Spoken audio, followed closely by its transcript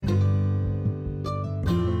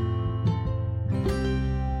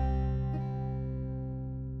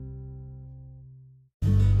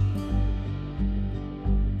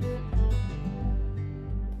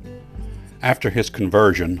After his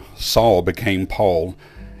conversion, Saul became Paul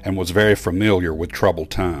and was very familiar with troubled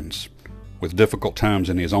times, with difficult times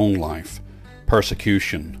in his own life,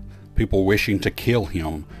 persecution, people wishing to kill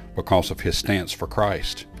him because of his stance for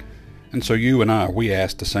Christ. And so you and I, we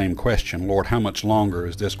ask the same question: Lord, how much longer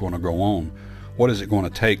is this going to go on? What is it going to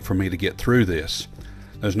take for me to get through this?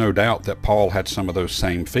 There's no doubt that Paul had some of those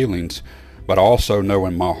same feelings, but I also know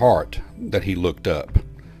in my heart that he looked up.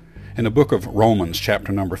 In the book of Romans,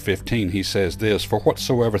 chapter number 15, he says this: "For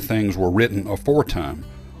whatsoever things were written aforetime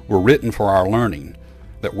were written for our learning,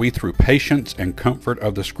 that we through patience and comfort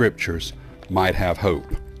of the Scriptures might have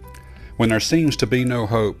hope." When there seems to be no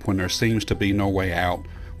hope, when there seems to be no way out,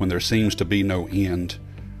 when there seems to be no end,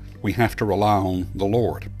 we have to rely on the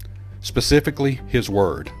Lord, specifically His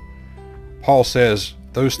Word. Paul says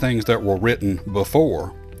those things that were written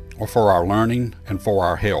before are for our learning and for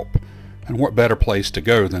our help. And what better place to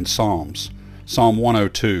go than Psalms? Psalm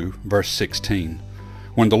 102, verse 16.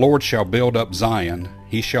 "When the Lord shall build up Zion,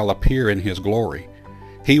 He shall appear in His glory.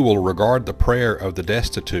 He will regard the prayer of the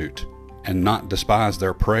destitute, and not despise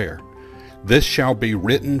their prayer. This shall be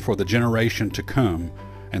written for the generation to come,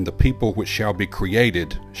 and the people which shall be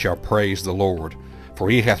created shall praise the Lord. For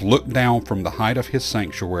He hath looked down from the height of His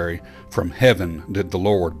sanctuary, from heaven did the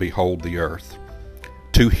Lord behold the earth,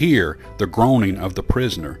 to hear the groaning of the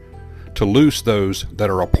prisoner, to loose those that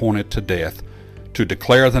are appointed to death, to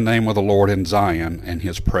declare the name of the Lord in Zion, and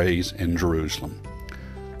His praise in Jerusalem."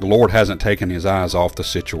 The Lord hasn't taken His eyes off the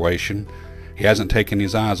situation. He hasn't taken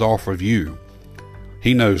His eyes off of you.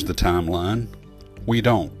 He knows the timeline. We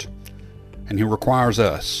don't. And He requires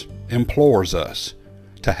us, implores us,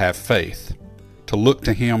 to have faith, to look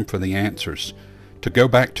to Him for the answers, to go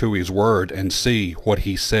back to His Word and see what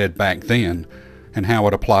He said back then and how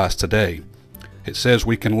it applies today. It says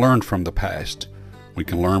we can learn from the past. We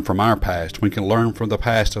can learn from our past. We can learn from the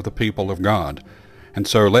past of the people of God. And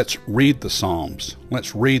so let's read the Psalms.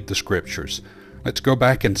 Let's read the Scriptures. Let's go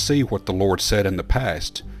back and see what the Lord said in the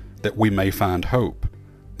past, that we may find hope,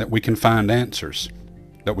 that we can find answers,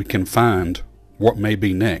 that we can find what may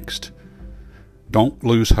be next. Don't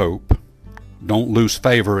lose hope. Don't lose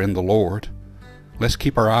favor in the Lord. Let's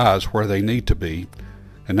keep our eyes where they need to be,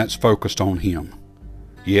 and that's focused on Him.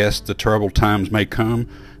 Yes, the troubled times may come.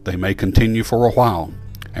 They may continue for a while,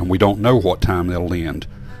 and we don't know what time they'll end,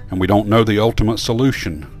 and we don't know the ultimate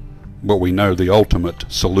solution, but we know the ultimate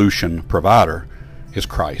solution provider is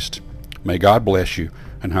Christ. May God bless you,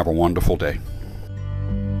 and have a wonderful day.